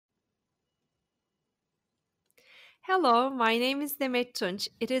Hello, my name is Demet Tunc.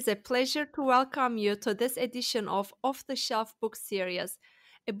 It is a pleasure to welcome you to this edition of Off the Shelf Book Series,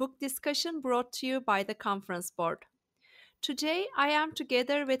 a book discussion brought to you by the Conference Board. Today, I am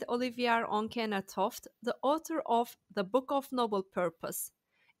together with Olivier Onghena, the author of The Book of Noble Purpose.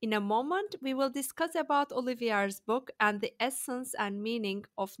 In a moment, we will discuss about Olivier's book and the essence and meaning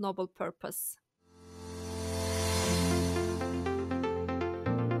of noble purpose.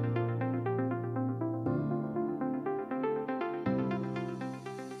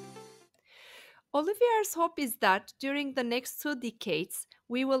 Olivier's hope is that during the next 2 decades,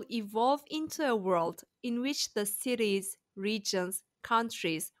 we will evolve into a world in which the cities, regions,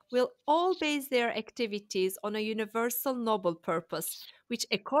 countries will all base their activities on a universal noble purpose, which,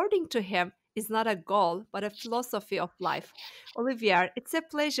 according to him, is not a goal but a philosophy of life. Olivier, it's a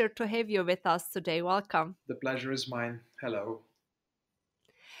pleasure to have you with us today. Welcome. The pleasure is mine. Hello.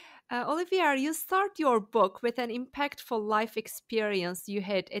 Olivier, you start your book with an impactful life experience you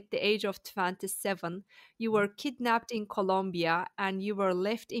had at the age of 27. You were kidnapped in Colombia and you were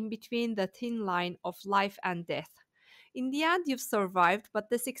left in between the thin line of life and death. In the end, you've survived, but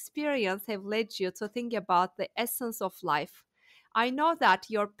this experience have led you to think about the essence of life. I know that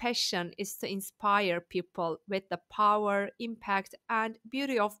your passion is to inspire people with the power, impact, and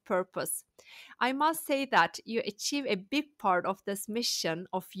beauty of purpose. I must say that you achieve a big part of this mission,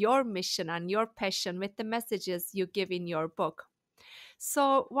 of your mission and your passion with the messages you give in your book.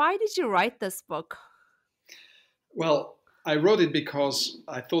 So, why did you write this book? Well, I wrote it because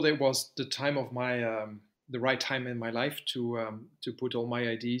I thought it was the time of the right time in my life to put all my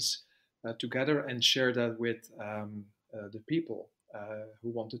ideas together and share that with the people who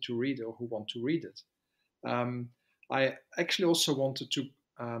wanted to read or who want to read it. Um, I actually also wanted to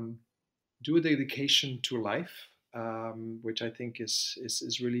do a dedication to life, which I think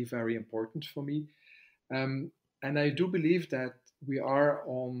is really very important for me. Um, and I do believe that we are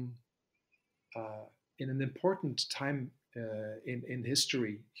on uh, in an important time in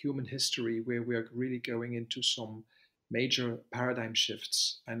history, human history, where we are really going into some major paradigm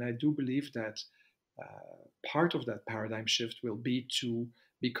shifts. And I do believe that part of that paradigm shift will be to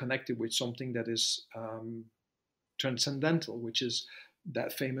be connected with something that is transcendental, which is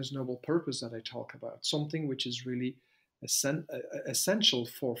that famous noble purpose that I talk about, something which is really essential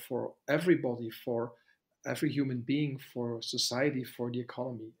for everybody, for every human being, for society, for the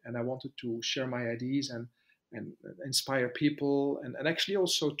economy. And I wanted to share my ideas and inspire people and actually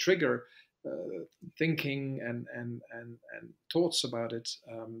also trigger thinking and thoughts about it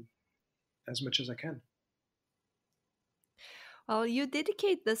as much as I can. Well, you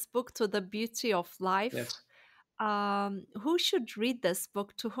dedicate this book to the beauty of life. Yes. Who should read this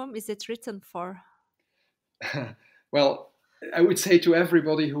book? To whom is it written for? Well, I would say to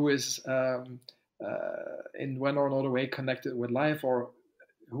everybody who is in one or another way connected with life, or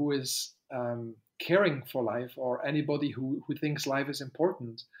who is caring for life, or anybody who thinks life is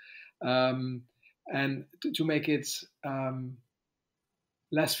important. Um, and to make it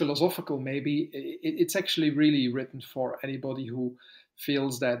less philosophical, maybe it's actually really written for anybody who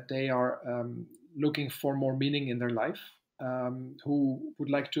feels that they are looking for more meaning in their life, who would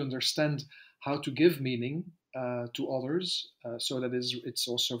like to understand how to give meaning to others. So that is, it's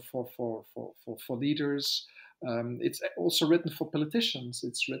also for leaders. It's also written for politicians.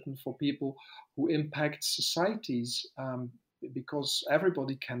 It's written for people who impact societies, because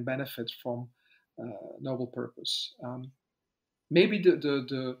everybody can benefit from noble purpose. Maybe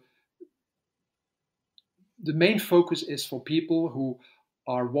the main focus is for people who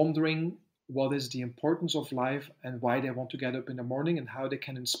are wondering what is the importance of life and why they want to get up in the morning and how they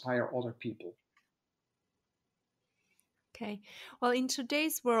can inspire other people. Okay. Well, in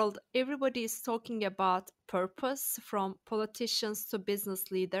today's world, everybody is talking about purpose, from politicians to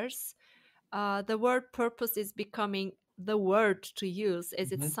business leaders. The word purpose is becoming the word to use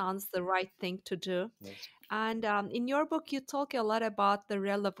as it Mm-hmm. sounds the right thing to do. Yes. And in your book, you talk a lot about the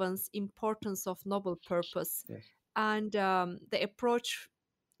relevance, importance of noble purpose, Yes. and the approach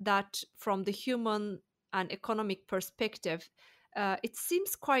that, from the human and economic perspective, it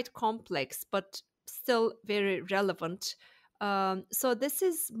seems quite complex, but still very relevant. So this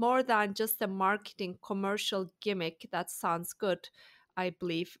is more than just a marketing commercial gimmick that sounds good, I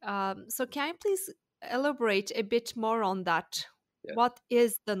believe. So can you please elaborate a bit more on that? Yeah. What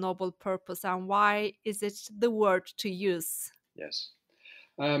is the noble purpose and why is it the word to use? Yes.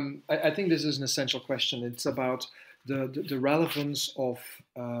 I think this is an essential question. It's about the relevance of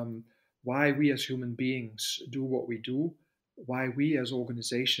why we as human beings do what we do, why we as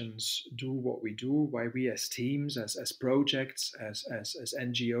organizations do what we do, why we as teams, as projects, as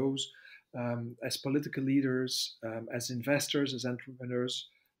NGOs as political leaders, as investors, as entrepreneurs,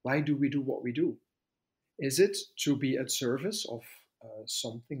 why do we do what we do? Is it to be at service of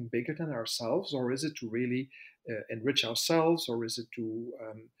something bigger than ourselves, or is it to really enrich ourselves, or is it to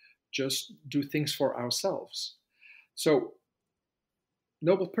just do things for ourselves? So,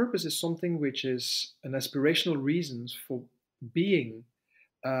 noble purpose is something which is an aspirational reason for being,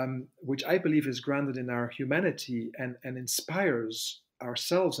 which I believe is grounded in our humanity and inspires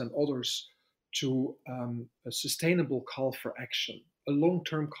ourselves and others to a sustainable call for action, a long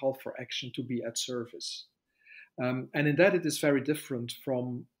term call for action to be at service. And in that, it is very different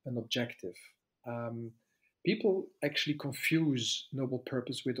from an objective. Um, People actually confuse noble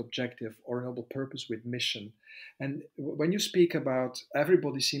purpose with objective or noble purpose with mission. And when you speak about,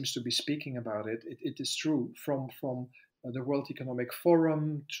 everybody seems to be speaking about it, it is true, from the World Economic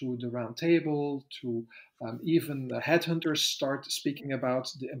Forum to the Round Table to even headhunters start speaking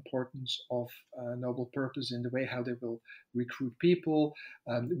about the importance of noble purpose in the way how they will recruit people.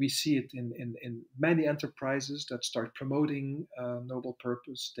 We see it in many enterprises that start promoting noble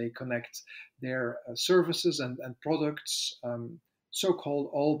purpose. They connect their services and products,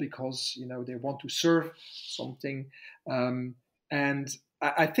 so-called, all because they want to serve something. And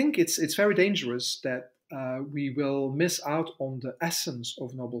I think it's very dangerous that we will miss out on the essence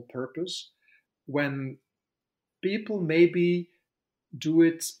of noble purpose when people maybe do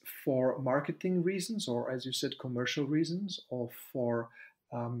it for marketing reasons, or as you said, commercial reasons, or for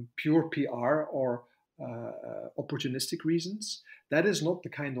pure PR or opportunistic reasons. That is not the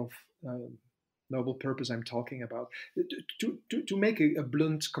kind of noble purpose I'm talking about. To make a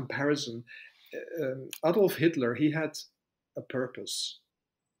blunt comparison, Adolf Hitler, he had a purpose,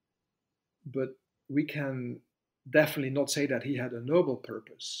 but we can definitely not say that he had a noble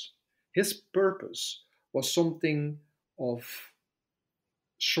purpose. His purpose was something of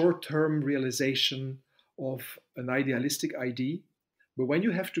short-term realization of an idealistic idea. But when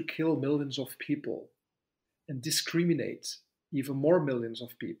you have to kill millions of people and discriminate even more millions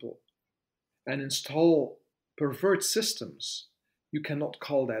of people and install pervert systems, you cannot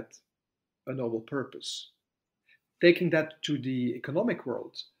call that a noble purpose. Taking that to the economic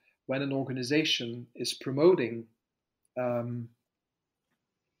world, when an organization is promoting a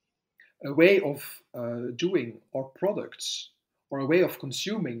way of doing or products or a way of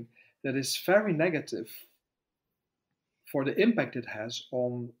consuming that is very negative for the impact it has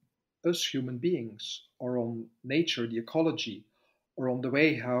on us human beings, or on nature, the ecology, or on the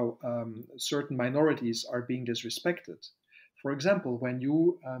way how certain minorities are being disrespected. For example, when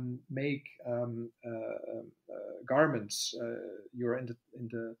you make garments, you're in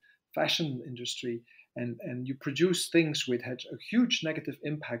the fashion industry, and you produce things which had a huge negative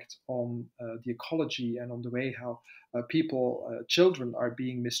impact on the ecology and on the way how children are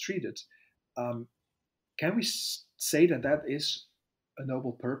being mistreated. Can we say that that is a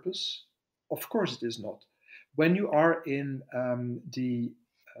noble purpose? Of course it is not. When you are in the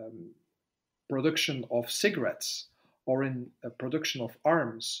production of cigarettes or in a production of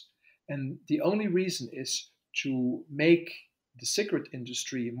arms, and the only reason is to make the cigarette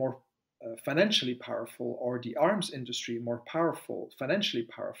industry more financially powerful, or the arms industry more powerful, financially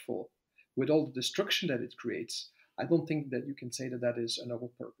powerful, with all the destruction that it creates, I don't think that you can say that that is a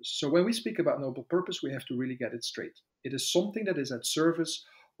noble purpose. So when we speak about noble purpose, we have to really get it straight. It is something that is at service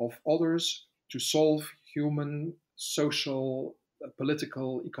of others to solve human, social,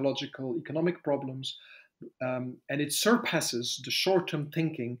 political, ecological, economic problems. And it surpasses the short-term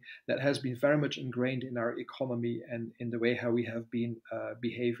thinking that has been very much ingrained in our economy and in the way how we have been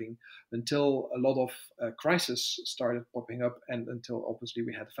behaving until a lot of crises started popping up, and until obviously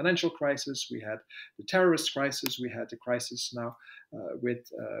we had the financial crisis, we had the terrorist crisis, we had the crisis now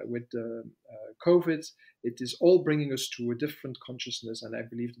with COVID. It is all bringing us to a different consciousness, and I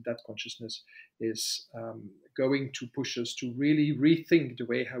believe that that consciousness is going to push us to really rethink the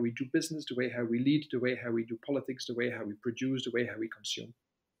way how we do business, the way how we lead, the way how we do politics, the way how we produce, the way how we consume.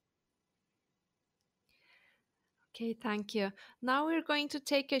 Okay, thank you. Now we're going to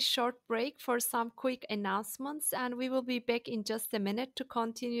take a short break for some quick announcements, and we will be back in just a minute to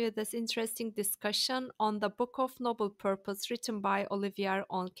continue this interesting discussion on the Book of Noble Purpose written by Olivier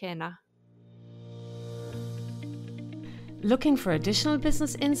Onghena. Looking for additional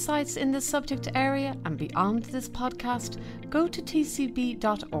business insights in this subject area and beyond this podcast, go to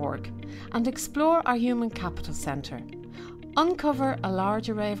tcb.org and explore our Human Capital Centre. Uncover a large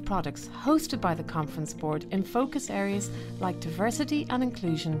array of products hosted by the Conference Board in focus areas like diversity and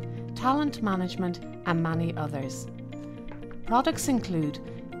inclusion, talent management, and many others. Products include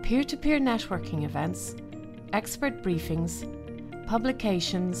peer-to-peer networking events, expert briefings,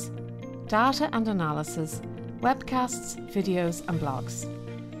 publications, data and analysis, webcasts, videos and blogs.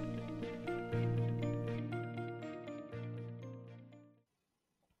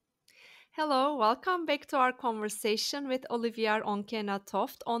 Hello, welcome back to our conversation with Olivier Onghena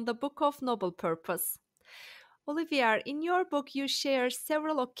on the Book of Noble Purpose. Olivier, in your book, you share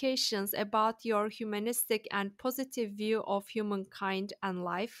several occasions about your humanistic and positive view of humankind and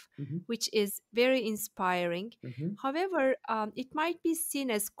life, which is very inspiring. However, it might be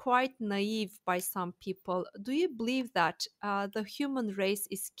seen as quite naive by some people. Do you believe that the human race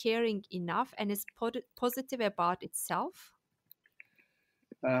is caring enough and is positive about itself?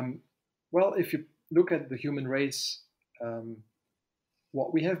 Well, if you look at the human race,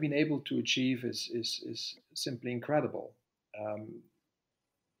 what we have been able to achieve is simply incredible.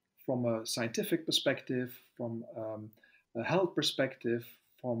 From a scientific perspective, from a health perspective,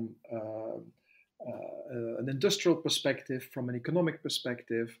 from an industrial perspective, from an economic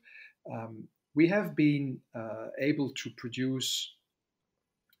perspective, we have been able to produce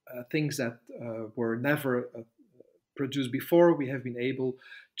things that were never produced before. We have been able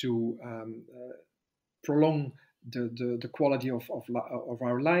to prolong the quality of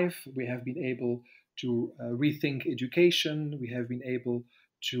our life. We have been able to rethink education. We have been able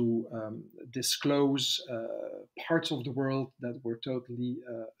to disclose parts of the world that were totally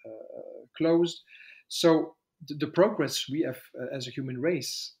closed. So the progress we have as a human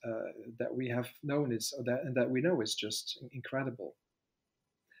race that we have known is that we know is just incredible.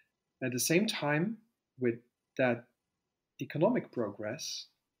 At the same time, with that economic progress,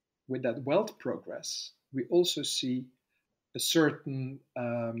 with that wealth progress, we also see a certain,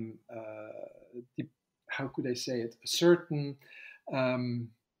 how could I say it, a certain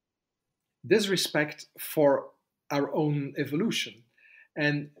disrespect for our own evolution.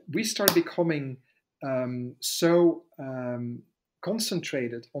 And we start becoming so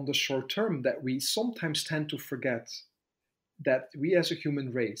concentrated on the short term that we sometimes tend to forget that we as a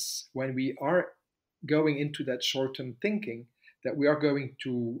human race, when we are going into that short-term thinking, that we are going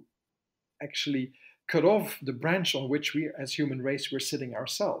to actually cut off the branch on which we as human race we're sitting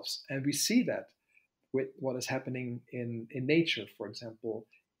ourselves. And we see that with what is happening in nature, for example,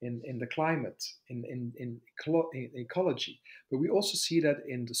 in the climate, in ecology. But we also see that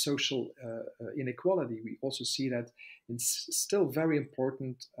in the social inequality. We also see that in still very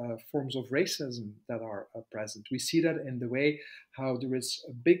important forms of racism that are present. We see that in the way how there is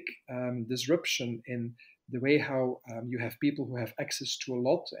a big disruption in the way how you have people who have access to a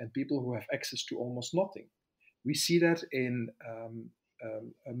lot and people who have access to almost nothing. We see that in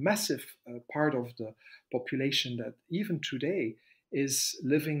a massive part of the population that even today is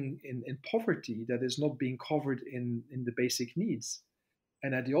living in poverty, that is not being covered in the basic needs.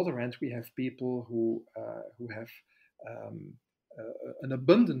 And at the other end, we have people who have an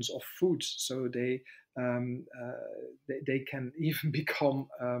abundance of food, so they can even become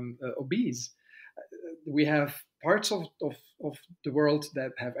obese. We have parts of the world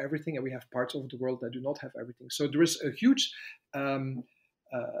that have everything, and we have parts of the world that do not have everything. So there is a huge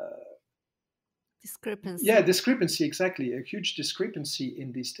discrepancy. Yeah, discrepancy, exactly. A huge discrepancy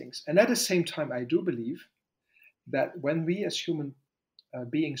in these things. And at the same time, I do believe that when we as human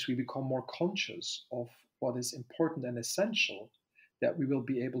beings, we become more conscious of what is important and essential, that we will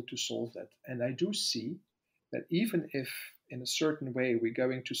be able to solve that. And I do see that even if in a certain way we're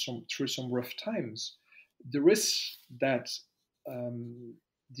going through some rough times, there is that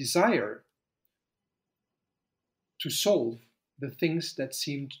desire to solve the things that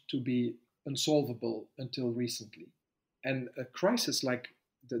seemed to be unsolvable until recently. And a crisis like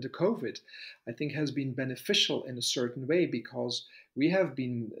the COVID, I think, has been beneficial in a certain way because we have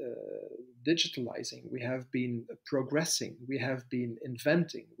been digitalizing, we have been progressing, we have been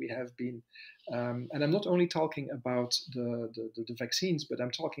inventing, we have been, and I'm not only talking about the vaccines, but I'm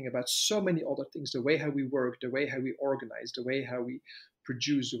talking about so many other things, the way how we work, the way how we organize, the way how we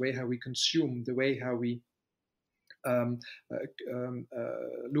produce, the way how we consume, the way how we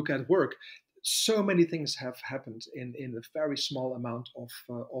look at work. So many things have happened in a very small amount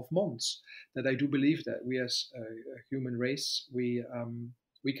of months that I do believe that we as a human race, we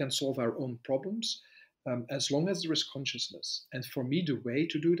can solve our own problems as long as there is consciousness. And for me, the way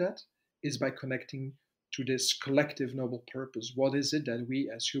to do that is by connecting to this collective noble purpose. What is it that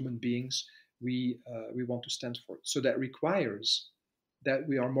we as human beings, we want to stand for? So that requires that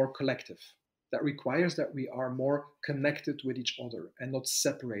we are more collective. That requires that we are more connected with each other and not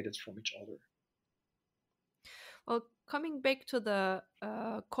separated from each other. Well, coming back to the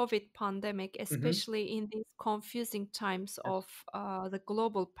COVID pandemic, Hmm. especially in these confusing times Yes. of the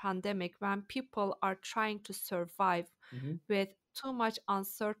global pandemic, when people are trying to survive Hmm. with too much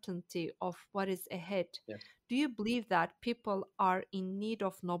uncertainty of what is ahead, Yes. do you believe that people are in need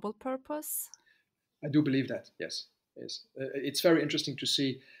of noble purpose? I do believe that. Yes, yes. It's very interesting to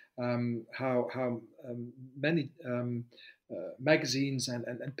see how many magazines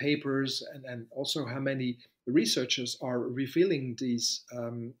and papers and also how many researchers are revealing these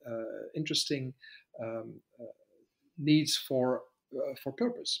interesting um, needs for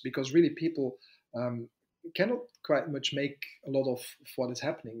purpose, because really people um, cannot quite much make a lot of what is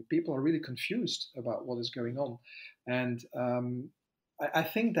happening. People are really confused about what is going on, and I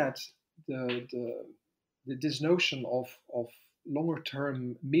think that the, the this notion of longer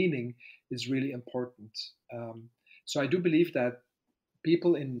term meaning is really important. So I do believe that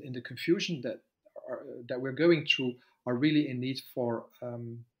people in the confusion that we're going through are really in need for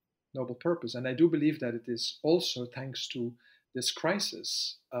noble purpose. And I do believe that it is also thanks to this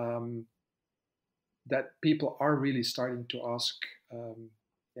crisis that people are really starting to ask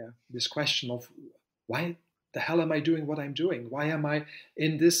yeah, this question of why the hell am I doing what I'm doing? Why am I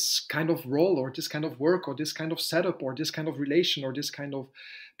in this kind of role or this kind of work or this kind of setup or this kind of relation or this kind of,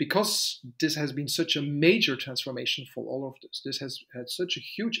 because this has been such a major transformation for all of this. This has had such a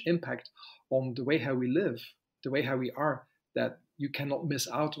huge impact on the way how we live, the way how we are, that you cannot miss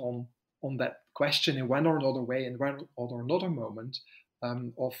out on that question in one or another way, in one or another moment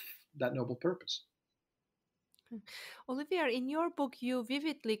of that noble purpose. Olivier, in your book, you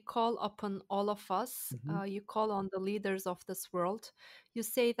vividly call upon all of us. Mm-hmm. You call on the leaders of this world. You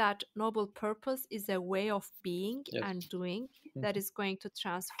say that noble purpose is a way of being Yes. and doing that Mm-hmm. is going to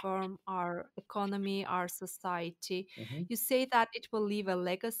transform our economy, our society. Mm-hmm. You say that it will leave a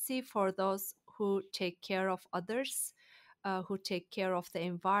legacy for those who take care of others, who take care of the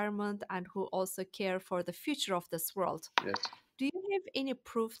environment, and who also care for the future of this world. Yes. Do you have any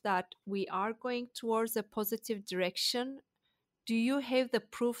proof that we are going towards a positive direction? Do you have the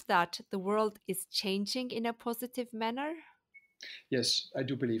proof that the world is changing in a positive manner? Yes, I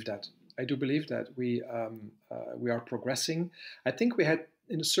do believe that. I do believe that we are progressing. I think we had,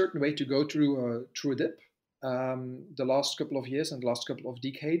 in a certain way, to go through a dip the last couple of years and the last couple of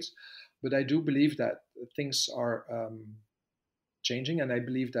decades, but I do believe that things are changing, and I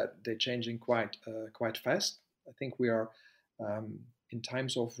believe that they're changing quite fast. I think we are in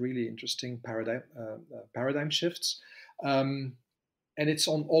times of really interesting paradigm shifts. Um, and it's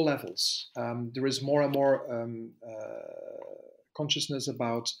on all levels. There is more and more consciousness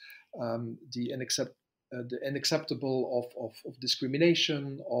about the unacceptable of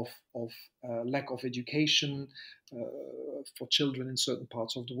discrimination, of lack of education for children in certain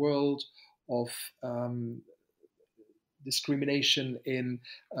parts of the world, of discrimination in,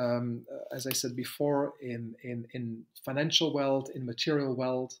 as I said before, in financial wealth, in material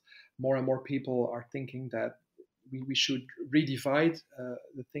wealth. More and more people are thinking that we should redivide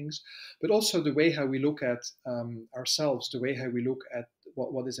the things, but also the way how we look at ourselves, the way how we look at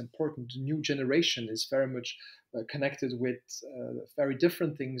what is important. The new generation is very much connected with very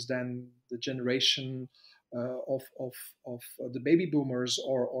different things than the generation of the baby boomers,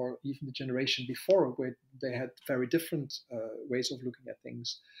 or even the generation before, where they had very different ways of looking at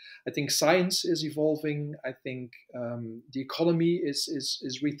things. I think science is evolving. I think the economy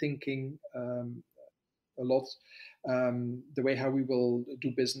is rethinking a lot the way how we will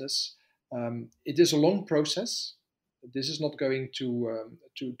do business. It is a long process. This is not going to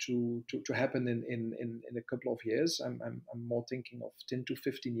happen in a couple of years. I'm more thinking of 10 to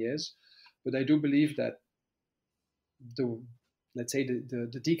 15 years. But I do believe that the let's say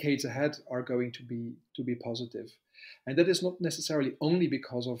the decades ahead are going to be positive, and that is not necessarily only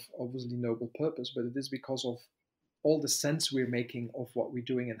because of obviously noble purpose, but it is because of all the sense we're making of what we're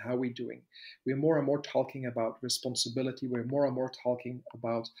doing and how we're doing. We're more and more talking about responsibility. We're more and more talking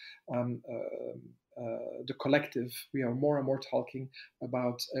about the collective. We are more and more talking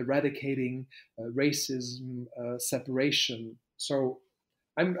about eradicating racism, separation. So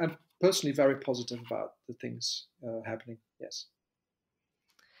I'm personally very positive about the things happening. Yes.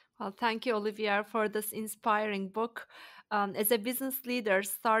 Well, thank you, Olivier, for this inspiring book. As a business leader,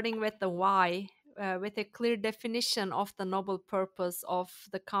 starting with the why, with a clear definition of the noble purpose of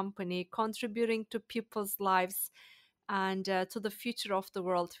the company, contributing to people's lives, and to the future of the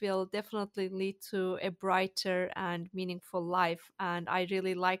world will definitely lead to a brighter and meaningful life. And I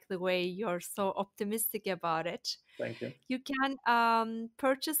really like the way you're so optimistic about it. Thank you. You can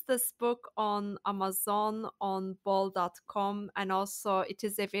purchase this book on Amazon, on bol.com, and also it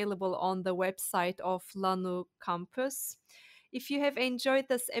is available on the website of Lanu Campus. If you have enjoyed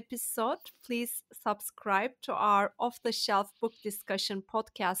this episode, please subscribe to our Off the Shelf Book Discussion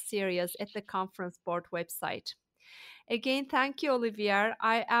podcast series at the Conference Board website. Again, thank you, Olivier.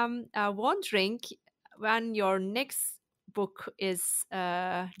 I am wondering when your next book is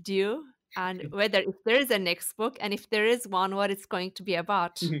due, and whether if there is a next book, and if there is one, what it's going to be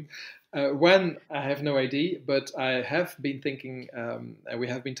about. When I have no idea, but I have been thinking. We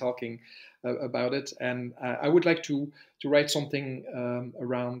have been talking about it, and I would like to write something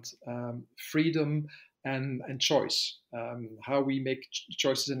around freedom and choice. How we make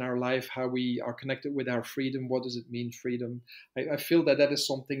choices in our life, how we are connected with our freedom. What does it mean, freedom? I feel that is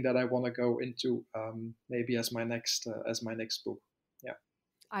something that I want to go into, maybe as my next book. Yeah.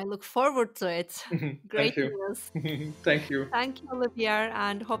 I look forward to it. Great Thank you. news. Thank you. Thank you, Olivier,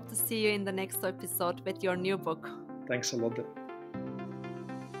 and hope to see you in the next episode with your new book. Thanks a lot.